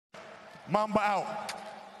Mamba out.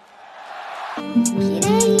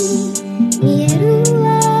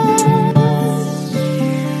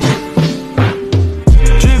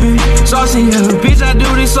 Saucy, yeah, bitch, I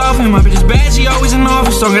do this often. My bitch is bad, she always in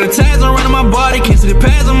office. Don't got a tags on running my body. Can't see the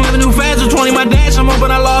pads, I'm living too fast. With 20 my dash, I'm up,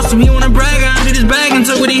 but I lost him. He wanna brag, I did his bag and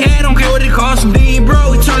took what he had. Don't care what it cost him. Then he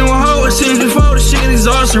broke, he turned to a hoe. It seems before, the shit get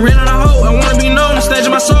exhausted. Ran on a hoe, I wanna be known. The stage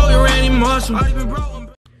of my soul, you're Randy Moss.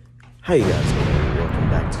 How you guys doing? Welcome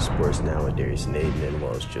back to Sports Now with Darius and Aiden, and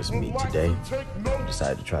well, it's just me today. I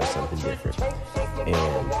decided to try something different.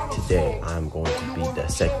 And today I'm going to be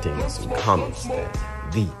dissecting some comments that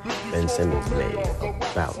the Ben Simmons made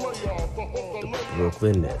about the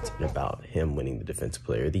Brooklyn Nets and about him winning the Defensive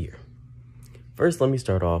Player of the Year. First, let me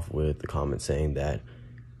start off with the comment saying that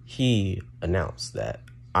he announced that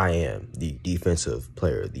I am the Defensive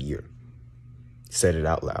Player of the Year. He said it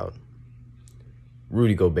out loud.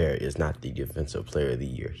 Rudy Gobert is not the Defensive Player of the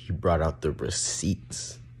Year. He brought out the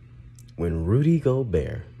receipts. When Rudy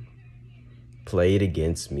Gobert played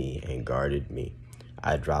against me and guarded me,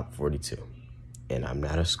 I dropped 42. And I'm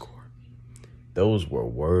not a scorer. Those were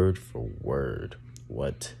word for word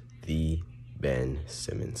what the Ben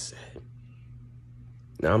Simmons said.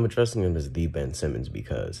 Now I'm addressing him as the Ben Simmons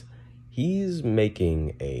because he's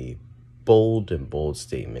making a bold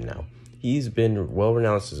statement now. He's been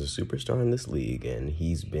well-renounced as a superstar in this league, and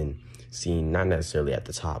he's been seen not necessarily at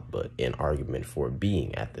the top, but in argument for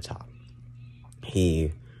being at the top.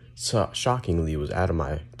 He shockingly was out of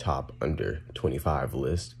my top under 25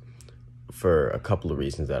 list for a couple of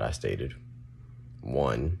reasons that I stated.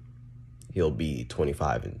 One, he'll be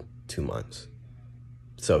 25 in 2 months,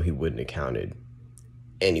 so he wouldn't have counted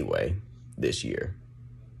anyway this year.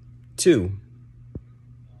 Two,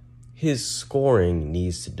 his scoring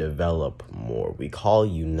needs to develop more. We call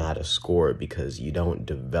you not a scorer because you don't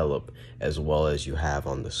develop as well as you have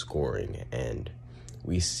on the scoring. And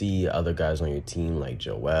we see other guys on your team like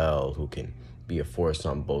Joel who can be a force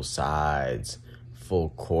on both sides, full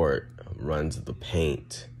court, runs the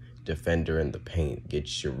paint, defender in the paint,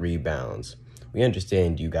 gets your rebounds. We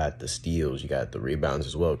understand you got the steals, you got the rebounds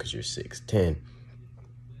as well because you're 6'10".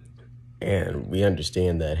 And we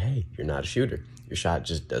understand that, hey, you're not a shooter. Your shot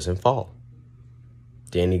just doesn't fall.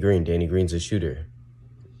 Danny Green's a shooter.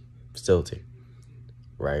 Facilitator,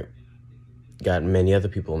 right? Got many other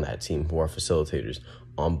people on that team who are facilitators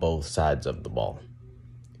on both sides of the ball.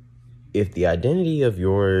 If the identity of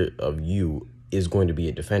you is going to be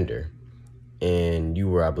a defender, and you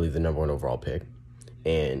were, I believe, the #1 overall pick,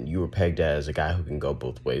 and you were pegged as a guy who can go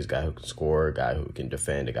both ways, a guy who can score, a guy who can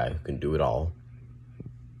defend, a guy who can do it all,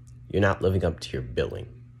 you're not living up to your billing.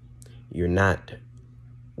 You're not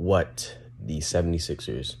what the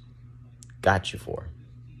 76ers got you for.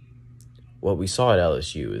 What we saw at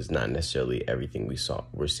LSU is not necessarily everything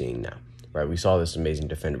we're seeing now, right? We saw this amazing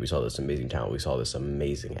defender, we saw this amazing talent, we saw this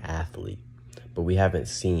amazing athlete, but we haven't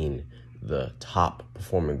seen the top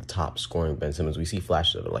performing, the top scoring Ben Simmons. We see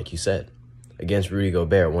flashes of it, like you said. Against Rudy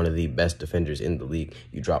Gobert, one of the best defenders in the league,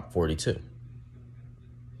 you dropped 42.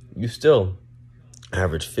 You still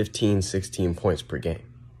average 15, 16 points per game.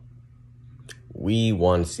 We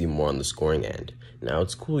want to see more on the scoring end. Now,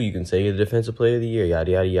 it's cool. You can say you're the Defensive Player of the Year,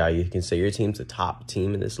 yada, yada, yada. You can say your team's the top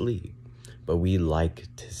team in this league. But we like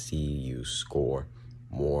to see you score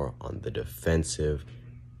more on the defensive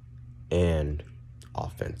and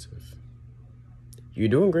offensive. You're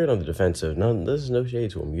doing great on the defensive. No, this is no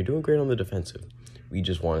shade to him. You're doing great on the defensive. We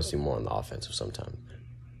just want to see more on the offensive sometime.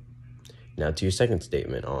 Now, to your second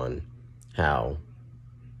statement on how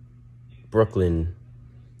Brooklyn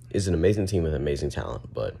is an amazing team with amazing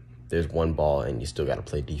talent, but there's one ball and you still got to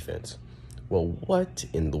play defense. Well, what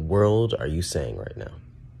in the world are you saying right now?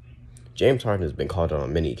 James Harden has been called out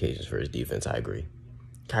on many occasions for his defense, I agree.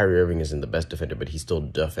 Kyrie Irving isn't the best defender, but he still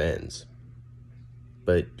defends.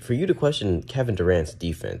 But for you to question Kevin Durant's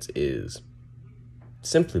defense is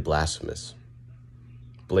simply blasphemous.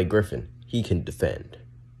 Blake Griffin, he can defend.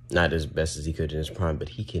 Not as best as he could in his prime, but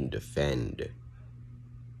he can defend.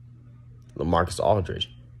 LaMarcus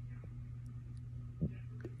Aldridge,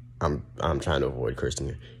 I'm trying to avoid cursing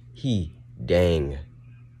here. He dang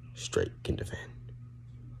straight can defend.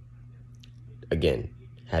 Again,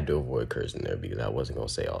 had to avoid cursing there because I wasn't going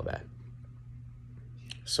to say all that.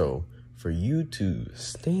 So for you to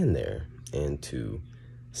stand there and to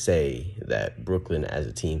say that Brooklyn as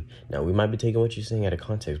a team, now we might be taking what you're saying out of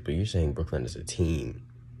context, but you're saying Brooklyn as a team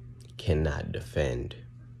cannot defend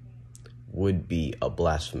would be a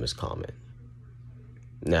blasphemous comment.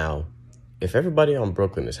 Now, if everybody on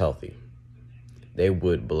Brooklyn is healthy, they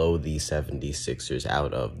would blow the 76ers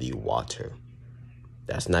out of the water.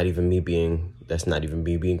 That's not even me being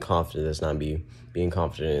confident. That's not me being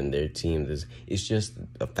confident in their team. It's just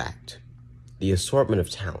a fact. The assortment of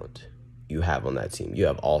talent you have on that team. You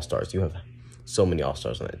have all-stars. You have so many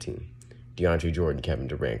all-stars on that team. DeAndre Jordan, Kevin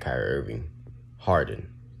Durant, Kyrie Irving, Harden,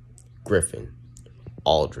 Griffin,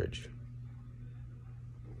 Aldridge.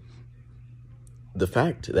 The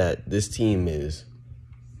fact that this team is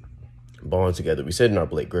balling together, we said in our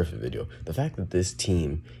Blake Griffin video, the fact that this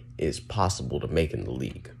team is possible to make in the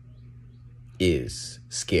league is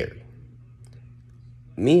scary.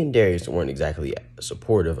 Me and Darius weren't exactly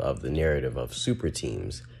supportive of the narrative of super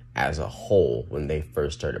teams as a whole when they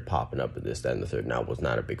first started popping up with this, that, and the third. And I was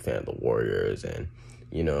not a big fan of the Warriors, and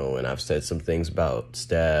and I've said some things about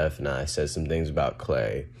Steph, and I said some things about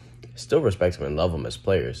Clay. Still respect them and love them as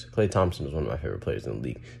players. Klay Thompson is one of my favorite players in the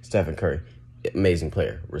league. Stephen Curry, amazing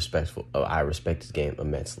player, respectful. I respect his game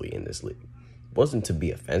immensely in this league. Wasn't to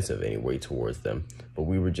be offensive anyway towards them, but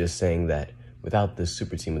we were just saying that without this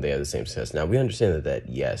super team, they have the same success. Now, we understand that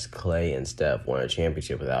yes, Clay and Steph won a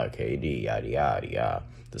championship without KD, yada, yada, yada.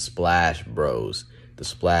 The Splash Bros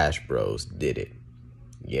did it.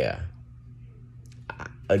 Yeah.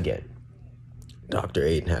 Again, Dr.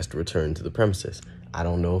 Aiden has to return to the premises. I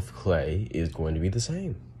don't know if Clay is going to be the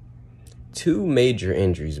same. 2 major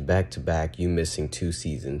injuries back-to-back, you missing 2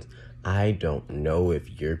 seasons. I don't know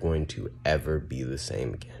if you're going to ever be the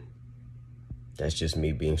same again. That's just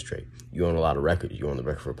me being straight. You own a lot of records. You own the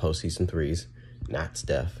record for postseason threes, not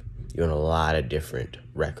Steph. You own a lot of different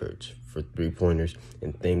records for three-pointers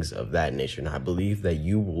and things of that nature. And I believe that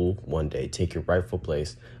you will one day take your rightful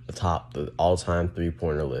place atop the all-time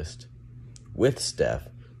three-pointer list with Steph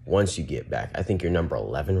once you get back. I think you're number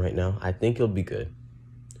 11 right now. I think you'll be good.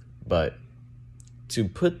 But to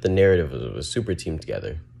put the narrative of a super team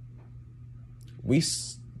together, we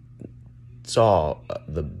saw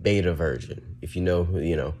the beta version. If you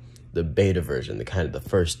know, the beta version, the kind of the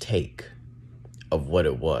first take of what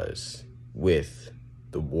it was with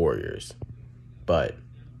the Warriors. But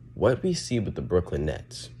what we see with the Brooklyn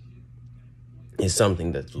Nets is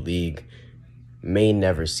something that the league may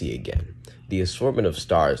never see again. The assortment of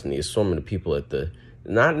stars and the assortment of people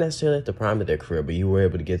not necessarily at the prime of their career, but you were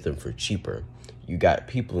able to get them for cheaper. You got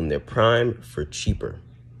people in their prime for cheaper.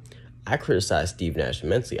 I criticized Steve Nash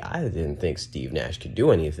immensely. I didn't think Steve Nash could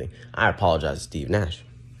do anything. I apologize to Steve Nash.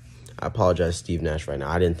 I apologize to Steve Nash right now.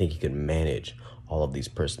 I didn't think he could manage all of these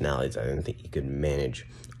personalities. I didn't think he could manage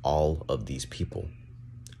all of these people.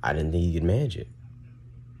 I didn't think he could manage it.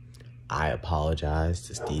 I apologize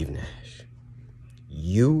to Steve Nash.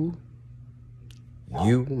 You,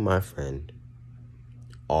 my friend,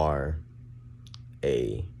 are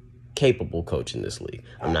a capable coach in this league.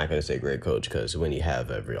 I'm not going to say great coach, because when you have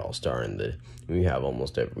every all-star we have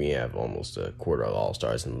almost a quarter of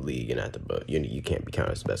all-stars in the league, and you can't be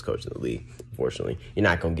counted as the best coach in the league. Unfortunately, you're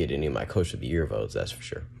not going to get any of my coach of the year votes. That's for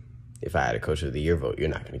sure. If I had a coach of the year vote, you're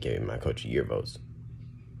not going to give me my coach of the year votes.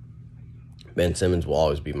 Ben Simmons will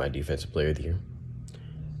always be my defensive player of the year.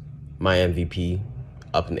 My MVP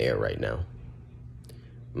up in the air right now.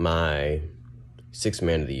 My sixth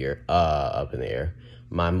man of the year up in the air.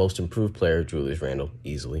 My most improved player, Julius Randle,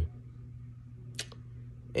 easily.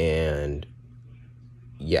 And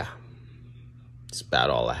yeah, that's about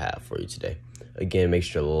all I have for you today. Again, make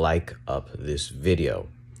sure to like up this video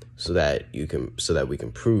so that we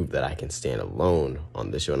can prove that I can stand alone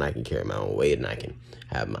on this show, and I can carry my own weight, and I can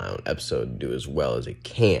have my own episode do as well as it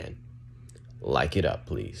can. Like it up,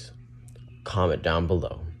 please. Comment down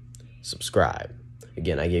below. Subscribe.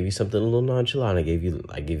 Again, I gave you something a little nonchalant. I gave you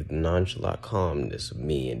the nonchalant calmness of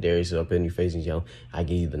me, and Darius is up in your face and yelling. I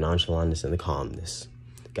gave you the nonchalantness and the calmness.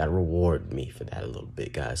 Got to reward me for that a little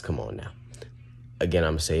bit, guys. Come on now. Again,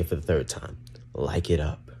 I'm going to say it for the third time. Like it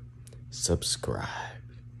up. Subscribe.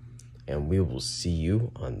 And we will see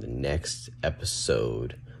you on the next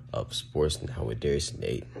episode of Sports Now with Darius and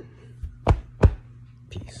Aiden.